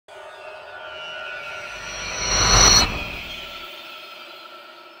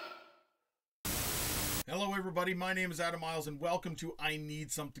Hello everybody, my name is Adam Miles and welcome to I Need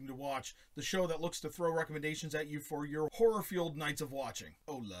Something to Watch, the show that looks to throw recommendations at you for your horror-fueled nights of watching.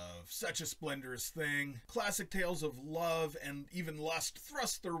 Oh love, such a splendorous thing. Classic tales of love and even lust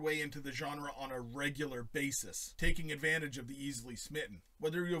thrust their way into the genre on a regular basis, taking advantage of the easily smitten.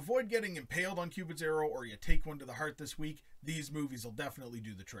 Whether you avoid getting impaled on Cupid's arrow or you take one to the heart this week, these movies will definitely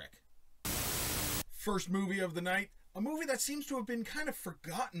do the trick. First movie of the night, a movie that seems to have been kind of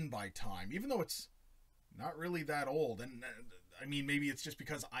forgotten by time, even though it's not really that old, and I mean, maybe it's just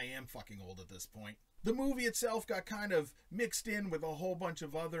because I am fucking old at this point. The movie itself got kind of mixed in with a whole bunch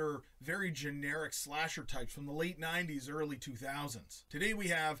of other very generic slasher types from the late 90s, early 2000s. Today we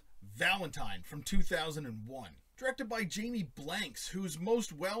have Valentine from 2001. Directed by Jamie Blanks, who's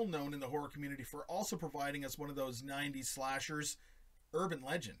most well known in the horror community for also providing us one of those 90s slashers, Urban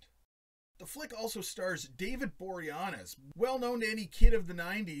Legend. The flick also stars David Boreanaz, well known to any kid of the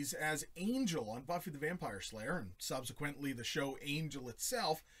 90s as Angel on Buffy the Vampire Slayer, and subsequently the show Angel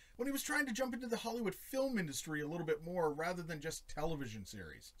itself, when he was trying to jump into the Hollywood film industry a little bit more rather than just television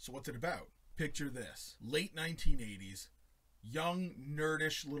series. So what's it about? Picture this. Late 1980s, young,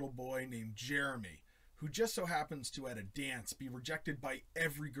 nerdish little boy named Jeremy, who just so happens to at a dance be rejected by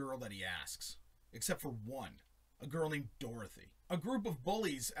every girl that he asks, except for one, a girl named Dorothy. A group of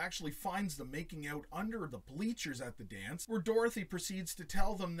bullies actually finds them making out under the bleachers at the dance, where Dorothy proceeds to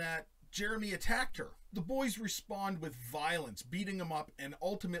tell them that Jeremy attacked her. The boys respond with violence, beating him up and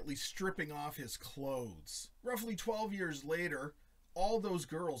ultimately stripping off his clothes. Roughly 12 years later, all those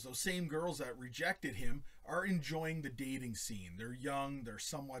girls, those same girls that rejected him, are enjoying the dating scene. They're young, they're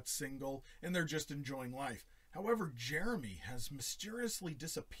somewhat single, and they're just enjoying life. However, Jeremy has mysteriously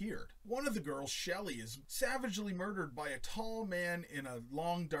disappeared. One of the girls, Shelley, is savagely murdered by a tall man in a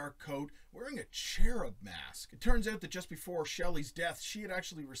long dark coat wearing a cherub mask. It turns out that just before Shelley's death, she had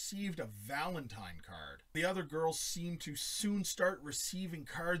actually received a Valentine card. The other girls seem to soon start receiving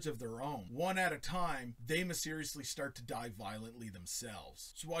cards of their own. One at a time, they mysteriously start to die violently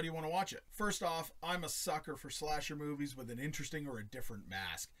themselves. So why do you want to watch it? First off, I'm a sucker for slasher movies with an interesting or a different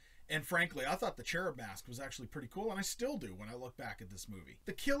mask. And frankly, I thought the cherub mask was actually pretty cool, and I still do when I look back at this movie.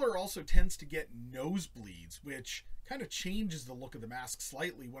 The killer also tends to get nosebleeds, which kind of changes the look of the mask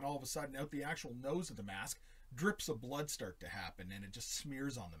slightly when all of a sudden out the actual nose of the mask, drips of blood start to happen and it just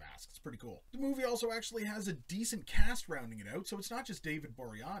smears on the mask. It's pretty cool. The movie also actually has a decent cast rounding it out, so it's not just David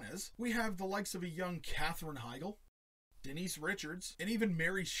Boreanaz. We have the likes of a young Katherine Heigl, Denise Richards, and even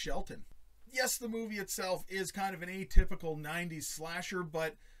Mary Shelton. Yes, the movie itself is kind of an atypical 90s slasher,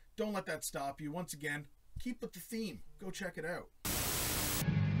 but don't let that stop you. Once again, keep with the theme. Go check it out.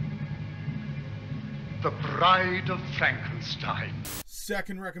 The Bride of Frankenstein.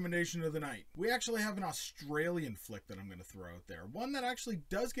 Second recommendation of the night. We actually have an Australian flick that I'm going to throw out there. One that actually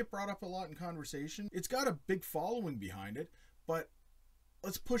does get brought up a lot in conversation. It's got a big following behind it, but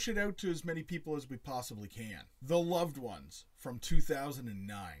let's push it out to as many people as we possibly can. The Loved Ones from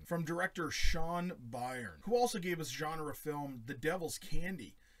 2009. From director Sean Byrne, who also gave us genre film The Devil's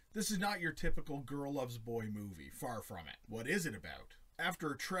Candy. This is not your typical girl loves boy movie, far from it. What is it about? After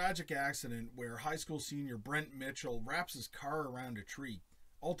a tragic accident where high school senior Brent Mitchell wraps his car around a tree,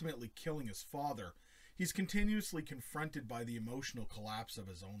 ultimately killing his father, he's continuously confronted by the emotional collapse of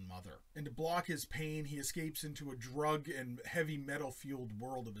his own mother. And to block his pain, he escapes into a drug and heavy metal-fueled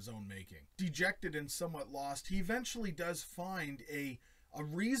world of his own making. Dejected and somewhat lost, he eventually does find a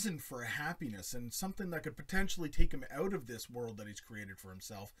reason for happiness and something that could potentially take him out of this world that he's created for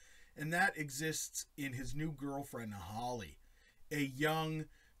himself, and that exists in his new girlfriend Holly, a young,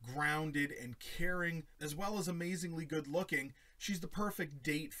 grounded, and caring, as well as amazingly good looking. She's the perfect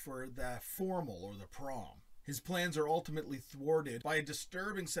date for the formal or the prom. His plans are ultimately thwarted by a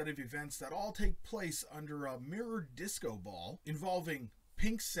disturbing set of events that all take place under a mirrored disco ball involving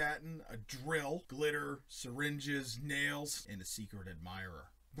pink satin, a drill, glitter, syringes, nails, and a secret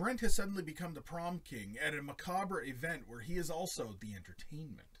admirer. Brent has suddenly become the prom king at a macabre event where he is also the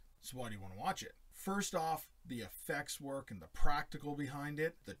entertainment. So why do you want to watch it? First off, the effects work and the practical behind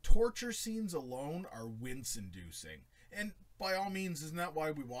it. The torture scenes alone are wince-inducing. And by all means, isn't that why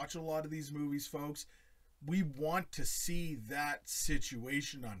we watch a lot of these movies, folks? We want to see that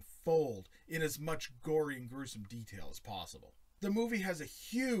situation unfold in as much gory and gruesome detail as possible. The movie has a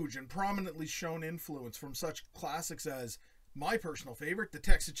huge and prominently shown influence from such classics as my personal favorite, The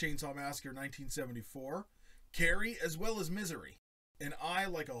Texas Chainsaw Massacre 1974, Carrie, as well as Misery. And I,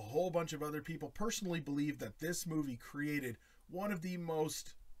 like a whole bunch of other people, personally believe that this movie created one of the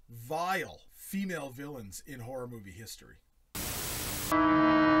most vile female villains in horror movie history.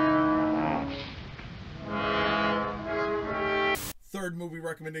 Third movie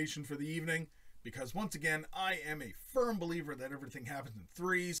recommendation for the evening, Because once again, I am a firm believer that everything happens in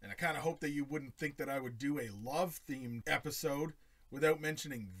threes, and I kind of hope that you wouldn't think that I would do a love-themed episode without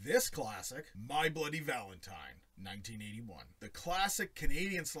mentioning this classic, My Bloody Valentine, 1981. The classic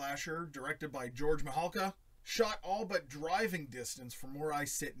Canadian slasher, directed by George Mihalka, shot all but driving distance from where I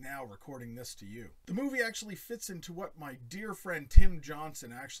sit now recording this to you. The movie actually fits into what my dear friend Tim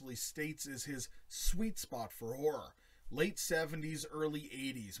Johnson actually states is his sweet spot for horror. Late 70s, early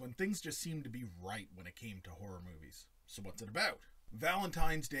 80s, when things just seemed to be right when it came to horror movies. So what's it about?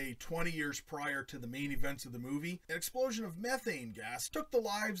 Valentine's Day, 20 years prior to the main events of the movie, an explosion of methane gas took the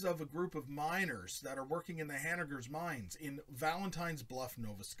lives of a group of miners that are working in the Hanniger's mines in Valentine's Bluff,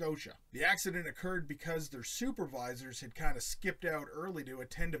 Nova Scotia. The accident occurred because their supervisors had kind of skipped out early to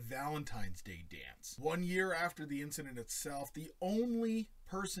attend a Valentine's Day dance. 1 year after the incident itself, the only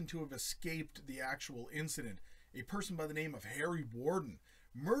person to have escaped the actual incident, a person by the name of Harry Warden,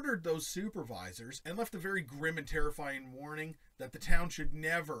 murdered those supervisors and left a very grim and terrifying warning that the town should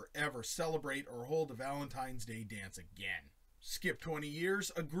never, ever celebrate or hold a Valentine's Day dance again. Skip 20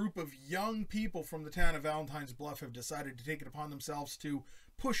 years, a group of young people from the town of Valentine's Bluff have decided to take it upon themselves to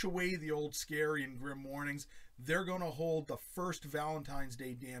push away the old scary and grim warnings. They're going to hold the first Valentine's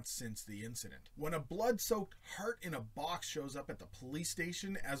Day dance since the incident. When a blood-soaked heart in a box shows up at the police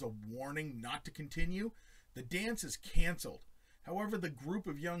station as a warning not to continue, the dance is canceled. However, the group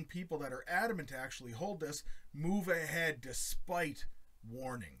of young people that are adamant to actually hold this move ahead despite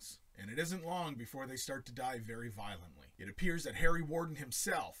warnings. And it isn't long before they start to die very violently. It appears that Harry Warden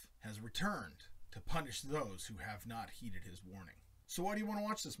himself has returned to punish those who have not heeded his warning. So why do you want to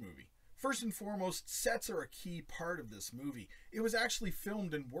watch this movie? First and foremost, sets are a key part of this movie. It was actually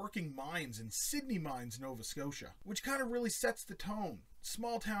filmed in working mines in Sydney Mines, Nova Scotia, which kind of really sets the tone.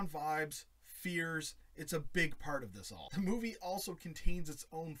 Small town vibes, fears, it's a big part of this all. The movie also contains its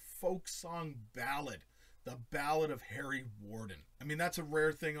own folk song ballad, the Ballad of Harry Warden. I mean, that's a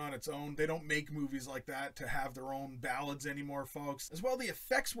rare thing on its own. They don't make movies like that to have their own ballads anymore, folks. As well, the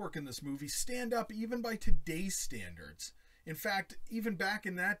effects work in this movie stand up even by today's standards. In fact, even back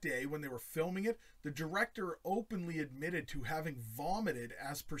in that day when they were filming it, the director openly admitted to having vomited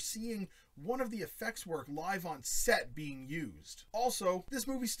as per seeing one of the effects work live on set being used. Also, this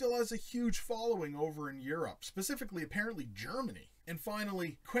movie still has a huge following over in Europe, specifically apparently Germany. And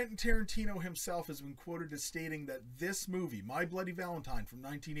finally, Quentin Tarantino himself has been quoted as stating that this movie, My Bloody Valentine from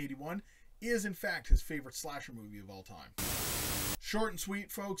 1981, is in fact his favorite slasher movie of all time. Short and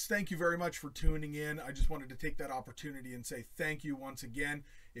sweet, folks. Thank you very much for tuning in. I just wanted to take that opportunity and say thank you once again.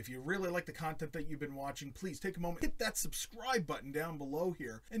 If you really like the content that you've been watching, please take a moment, hit that subscribe button down below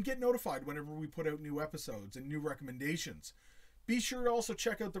here, and get notified whenever we put out new episodes and new recommendations. Be sure to also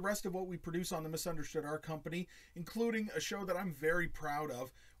check out the rest of what we produce on the Misunderstood Art Company, including a show that I'm very proud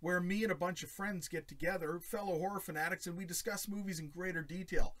of, where me and a bunch of friends get together, fellow horror fanatics, and we discuss movies in greater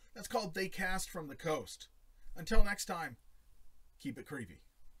detail. That's called They Cast from the Coast. Until next time, keep it creepy.